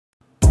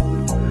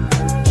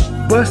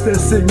bust that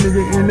sick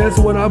nigga, and that's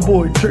what I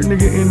boy trick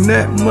nigga, and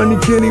that money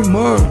can't even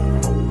earn.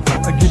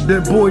 I get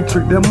that boy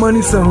trick, that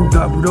money son who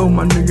died, but oh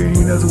my nigga,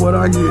 ain't that's what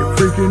I get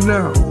freaking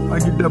now. I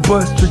get that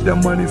bus trick, that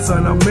money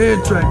son, I'm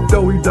man track,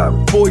 though he died,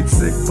 boy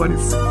sick, buddy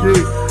sick,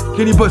 yeah.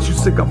 Can he bust you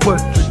sick, I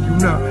bust trick you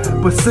now,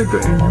 but sicker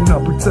and you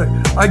not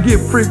protect. I get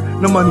freak,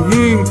 no money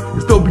in,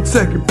 it's don't be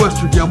tech, and bust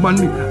trick, yeah, my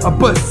knee. I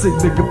bust sick,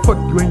 nigga, fuck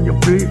you in your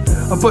bed.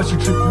 I bust you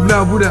trick you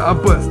now, with that I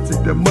bust,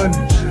 take that money.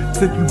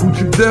 Take you boot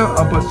you down,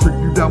 I bust trick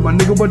you down, my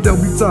nigga, what that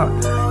be tied?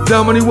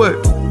 Down money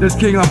what? That's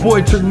king, I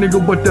boy trick nigga,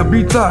 what that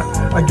be tied?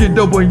 I get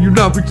dope and you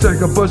not be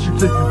check, I bust you,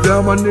 take you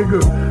down, my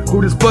nigga.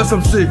 Who this bust,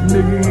 I'm sick,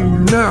 nigga, and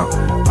you now.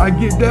 I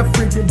get that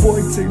freaking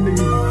boy tick,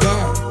 nigga, you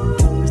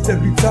die. It's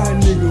that be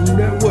tied, nigga, who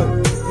that what?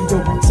 And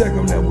don't be check,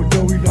 I'm that what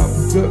though, he not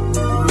be duck,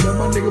 nigga, who that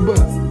my nigga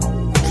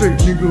bust? Trick,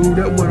 nigga, who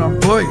that what I'm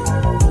boy?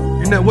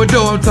 And that what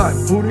though, I'm tight,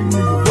 who that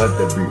nigga, what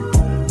that be?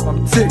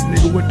 I'm tick,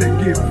 nigga, what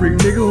that get freak,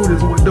 nigga, who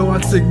this what though,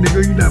 I sick,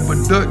 nigga, you not but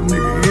duck,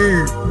 nigga,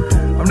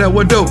 yeah. I'm that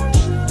what though,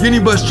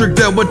 any bus trick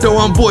that what though,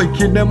 I'm boy,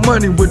 kid that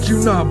money, what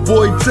you not,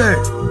 boy tech.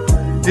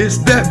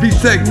 It's that be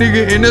tech,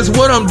 nigga, and that's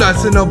what I'm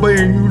dicing up,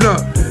 and you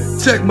not.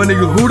 Check my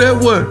nigga, who that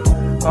what?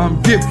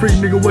 I'm get freak,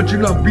 nigga, what you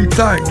not be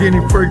tight,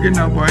 getting freaking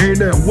out, but ain't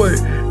that what?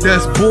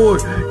 That's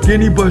boy, can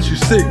he bust you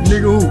sick,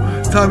 nigga, who?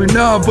 Tommy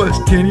now I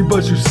bust, can he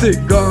bust you sick,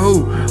 God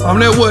who? I'm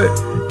that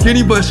what? Can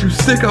he bust you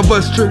sick? I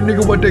bust trick,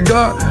 nigga, what they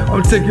got?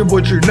 I'm taking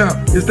boy trick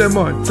now. It's that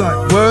money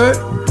type. What?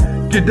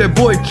 Get that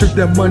boy trick,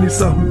 that money,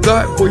 son who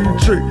got? Boy, you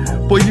trick.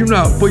 Boy, you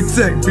not. Boy,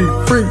 tech, be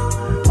free.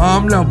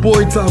 I'm not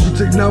boy type of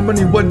trick. Now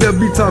money, what that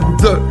be type of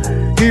duck?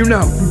 Him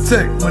now,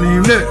 protect. Money,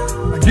 him that.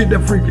 I get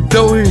that freaking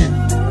dough in.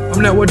 I'm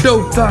not what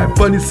dope type,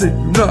 bunny sick.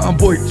 You know I'm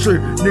boy trick.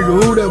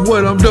 Nigga, who that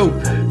what? I'm dope.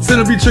 Send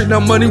a be trick,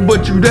 now money,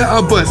 what you that? I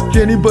bust.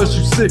 Can he bust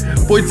you sick?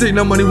 Boy, take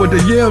now money, what the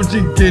yeah, I'm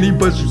G. Can he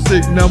bust you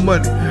sick? Now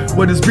money.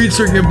 What is be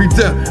trick and be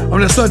dead?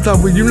 I'm that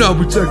sometime when you know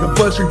we check. I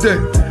bust you dead.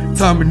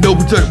 Time and no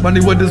protect. Money,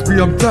 what this be?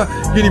 I'm tired.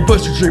 Can he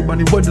bust you trick?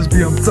 Money, what this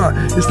be? I'm tired.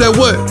 It's that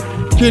what?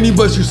 Can he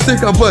bust you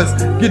sick? I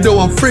bust. Get dough,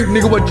 I'm freak,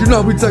 nigga. What you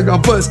know? We take. I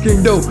bust.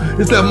 King dough.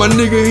 It's that my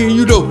nigga here,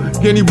 you dough.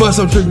 Can he bust?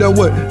 I'm trick. That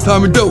what?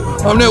 Time and dough.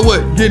 I'm that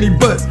what? Can he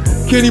bust?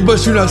 Can he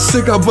bust you not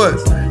sick? I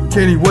bust.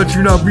 Can he what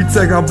you not be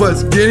tech? I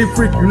bust. Can he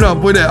freak you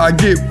not? Boy that I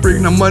get freak.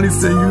 Now money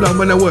saying you not,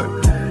 man, that what?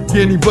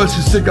 Can he bust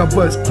you sick? I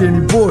bust. Can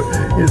he boy?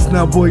 It's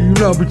not boy, you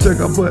not be tech.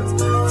 I bust.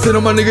 Send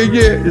on my nigga,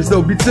 yeah, it's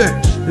don't be tech.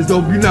 It's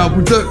don't be not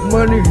we duck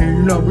money, and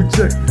you not be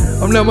check.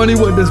 I'm not money,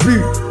 what this be?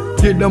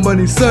 Get that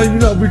money, son, you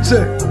not be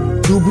check.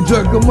 Do be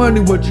jack of money,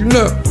 what you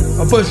know?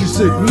 I bust you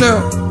sick now.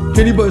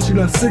 Can he bust you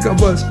not sick? I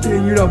bust.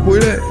 Can you not boy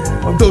that?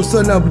 I'm those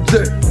son, not be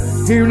check.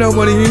 He you not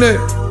money, he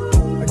that.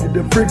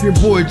 The freaking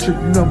boy trick,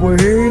 you know,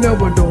 boy, he ain't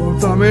never done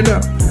time in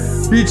out.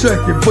 Be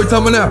checking, boy,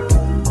 timing out.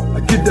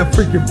 I get that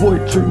freaking boy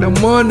trick, now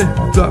money,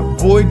 top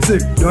boy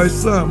tick,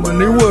 nice son,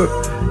 money work.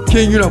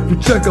 Can you not be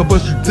check, I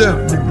bust you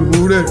down, nigga,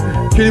 who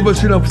that? Can you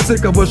bust you not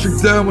sick, I bust you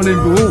down, my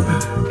nigga, who?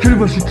 Can you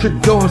bust you trick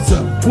down,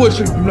 son? Boy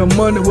trick, you know,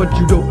 money, what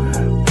you do?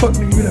 Fuck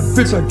nigga, you that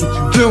bitch, I get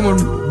you down,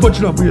 man.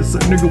 But you not be a son,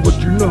 nigga, what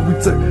you know, we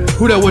take.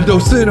 Who that what don't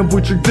say, I'm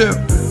put you down.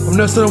 I'm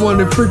not saying I want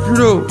to freak you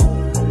though.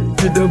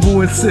 Get that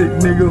boy sick,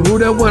 nigga. Who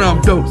that one?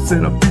 I'm dope.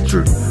 Send a be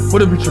true.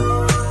 What a be true?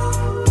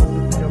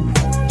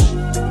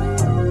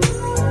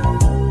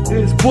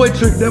 It's boy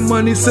trick. That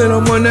money send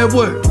I'm on that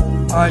what?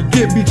 I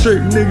get be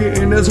trick,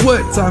 nigga, and that's what?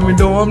 Timing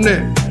though I'm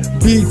that.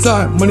 Be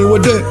time, money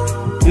what that?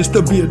 It's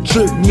to be a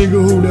trick, nigga.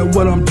 Who that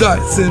what I'm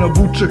dot? Send a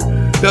boot trick.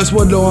 That's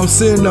what though I'm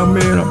saying now,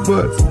 man. I'm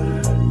bust.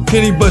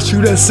 Can he bust you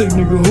that sick,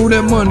 nigga? Who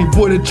that money?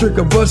 Boy, that trick,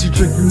 I bust you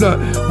trick, you not.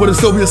 But it's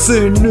still be a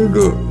sin,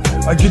 nigga.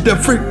 I get that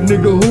freak,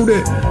 nigga, who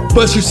that?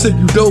 Bust you sick,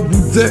 you dope,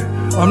 you deck.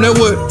 I'm that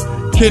what?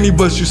 Can he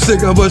bust you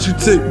sick? I bust you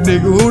tick,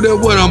 nigga. Who that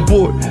what? I'm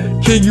bored.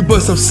 Can you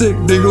bust I'm sick,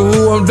 nigga?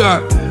 Who I'm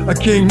die? I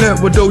can't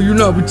nap, but though you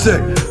not be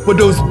check. But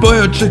those boy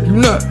I trick you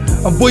not.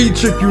 I'm boy you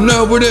trick you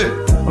not with that.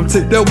 I'm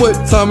take that what?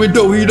 Time and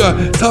dough, he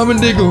die. Time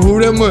and nigga, who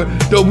that man?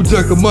 Double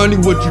check of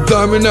money, what you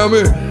diamond now,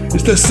 man?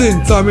 It's that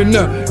sin, time and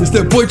now. It's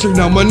that boy trick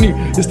now, money.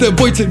 It's that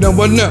boy trick now,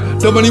 what now?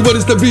 The money, what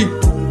is the beat?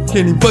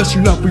 Can he bust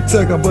you not?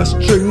 Protect, I bust a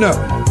trick now.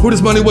 Who this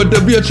money, what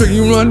that be a trick?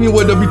 You running,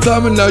 what that be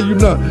timing now, you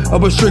not. I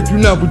bust trick, you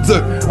not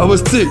protect. I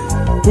bust tick.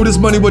 Who this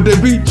money, what that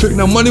be? Trick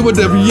now, money, what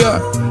that be out.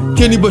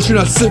 Can he bust you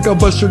not sick? I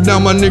bust trick now,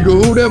 my nigga.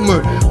 Who that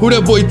man? Who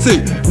that boy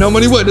tick? Now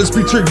money, what? This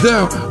be trick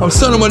down. I'm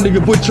son of my nigga,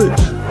 boy trick.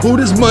 Who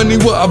this money,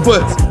 what I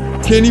bust?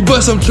 Can he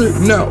bust? I'm trick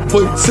now.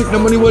 Boy sick,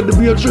 now money, what to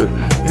be a trick?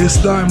 It's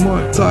time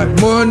that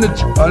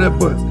you out that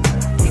bust.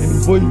 Can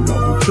he boy, you not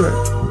be trick?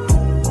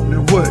 And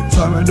then what?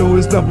 Time I know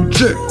it's not be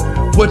trick.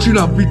 What you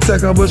not be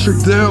tech, I bust trick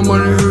down,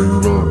 money,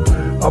 you know.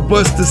 I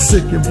bust the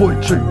sick and boy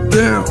trick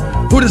down.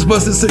 Who this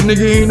bustin' sick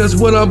nigga ain't that's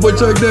what I boy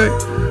trick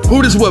that?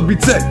 Who this what be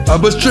tech? I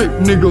bust trick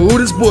nigga, who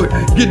this boy?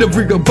 Get the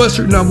freak, I bust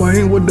trick, now my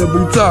hand what that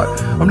be tied.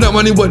 I'm not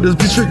money what this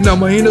be trick, now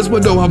my hand that's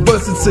what though. I'm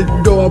bustin' sick,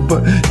 you go, I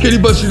bust. Can he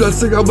bust you not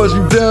sick, I bust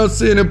you down,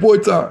 saying that boy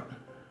tied.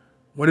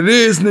 What it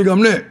is, nigga,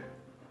 I'm that.